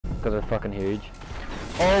because they're fucking huge.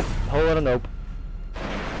 Oh, hold on a nope.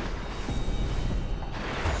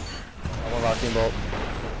 I'm a vacuum bolt.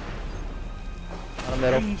 On the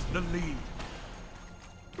middle. Gains the lead.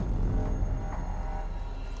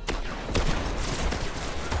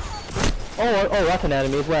 Oh, that's an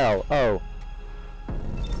enemy as well. Oh.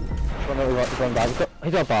 He's going back.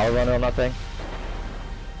 He's got a barrel runner on that thing.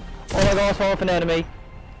 Oh my god, I saw an enemy.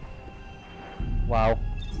 Wow.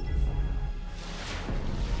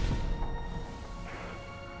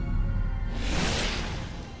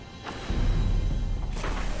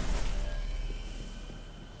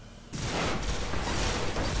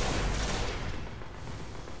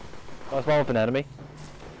 Oh, I spawned with an enemy.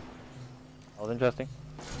 That was interesting.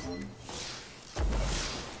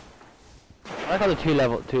 I like how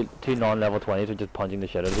the two non-level 20s are just punching the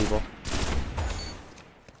shit out of people.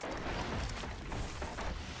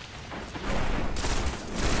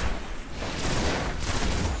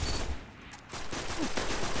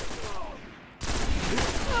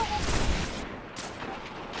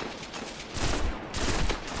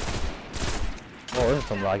 Oh, this is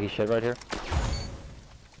some laggy shit right here.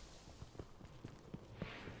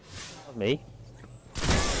 That's me.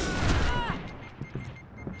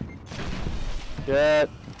 Shit.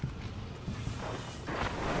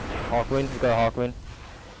 Hawkwind, we got a Hawkwind.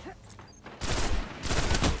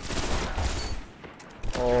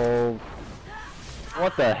 Oh.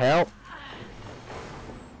 What the hell?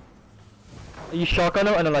 You shotgun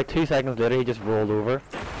him and then like 2 seconds later he just rolled over.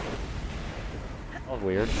 That was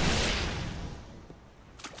weird.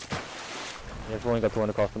 Yeah, everyone got thrown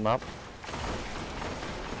across the map.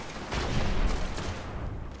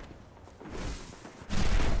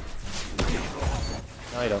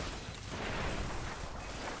 No, you don't.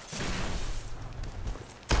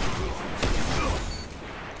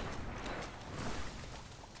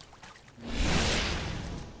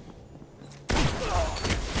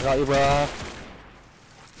 I got you, bruh.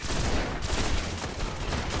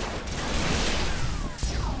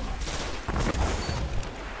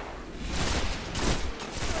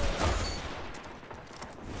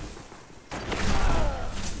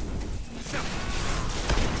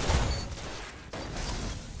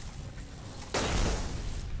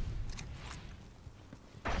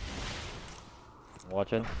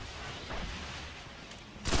 Watching.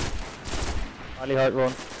 Highly hurt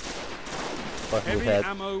run. Heavy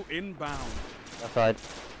ammo inbound. That side.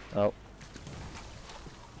 Oh.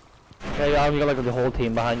 Okay, yeah, you got like the whole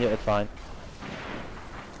team behind you, it's fine.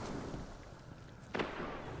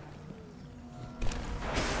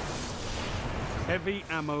 Heavy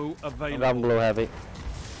ammo available. I'm below heavy.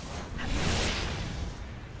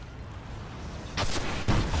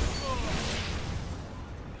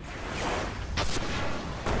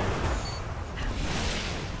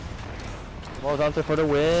 Well, Hunter for the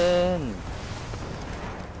win!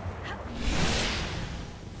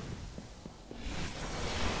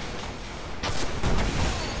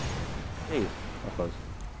 Jeez, that close.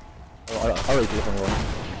 Oh, I'll wait for different one.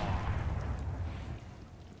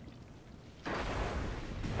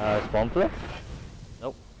 Spawn flip?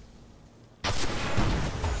 Nope.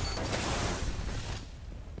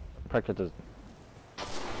 Practice does.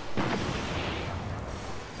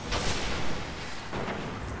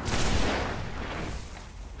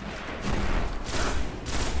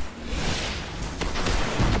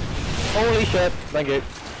 Holy shit, thank you.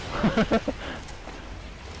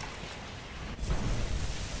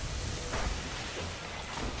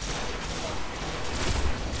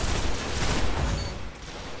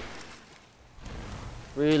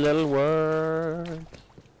 Three little words.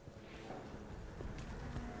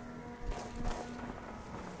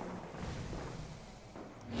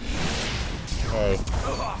 Hey.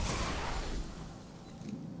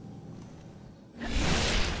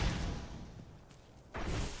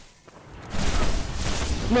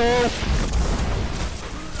 No!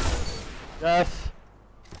 Yes!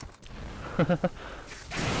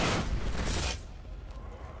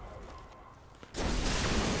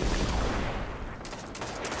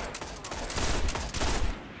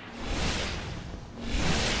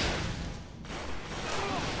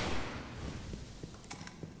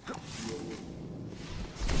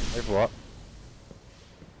 Wait for what?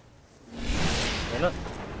 In it?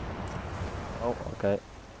 Oh, okay.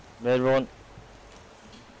 Mid one.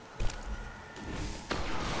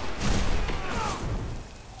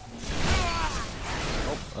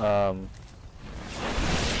 Oh,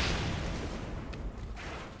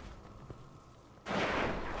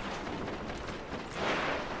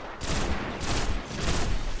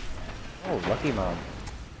 oh, lucky man.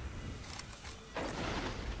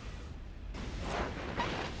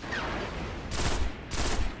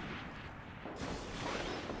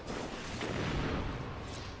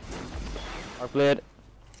 Arc blade.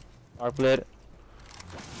 Arc blade.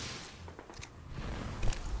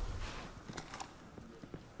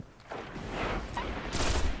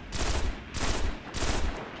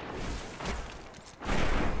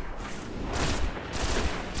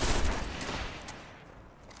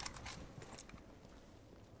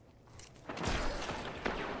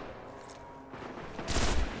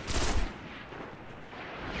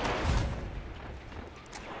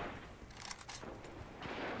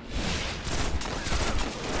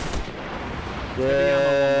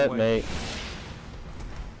 Yeah, mate.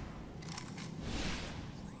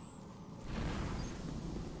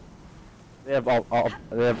 They have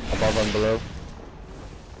they have above and below.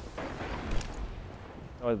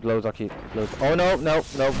 Oh, blow's actually blows. Oh no, no,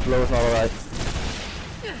 no, blow's not alright.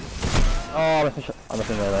 Oh, I'm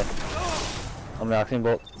missing melee. I'm reacting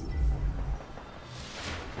bolt.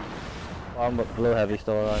 But blow heavy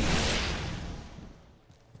still around.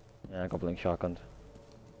 Yeah, I got blink shotguns.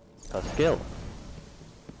 That's skill.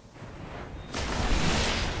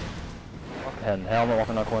 And helmet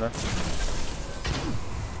walking that corner.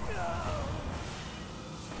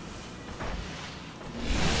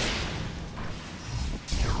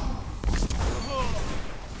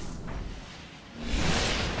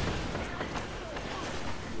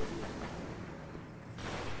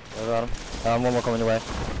 I got him. One more coming your way.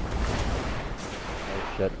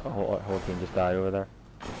 Oh shit, a whole team just died over there.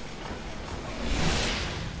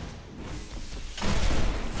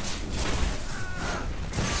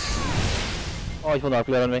 Oh, he's pulling arc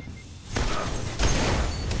blade on me.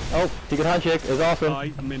 Oh, secret handshake is awesome.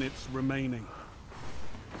 5 minutes remaining.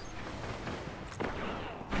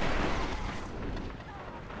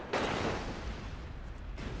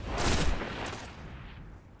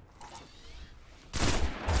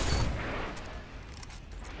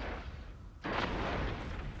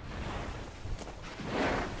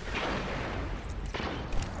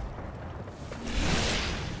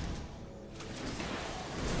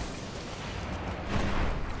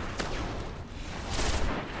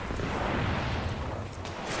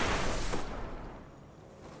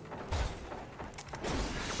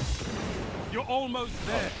 You're almost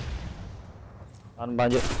there. I'm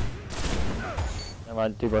behind you. Never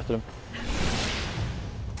mind, two busted him.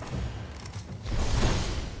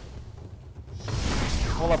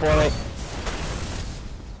 Hold up, boy.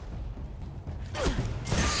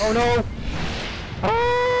 Oh no!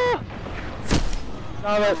 Ah!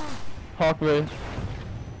 Damn it! Hawkmoon.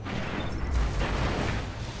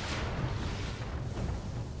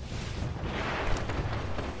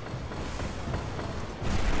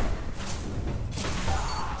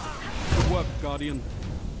 Work, Guardian.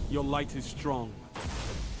 Your light is strong.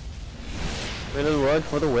 Little word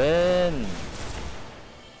for the win.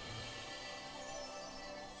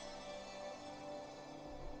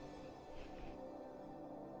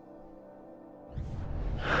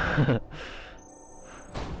 That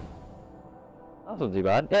wasn't too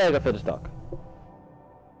bad. Yeah, I got finished stock.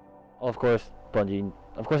 Of course, Bungie.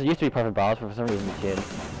 Of course, it used to be perfect balance, but for some reason it changed.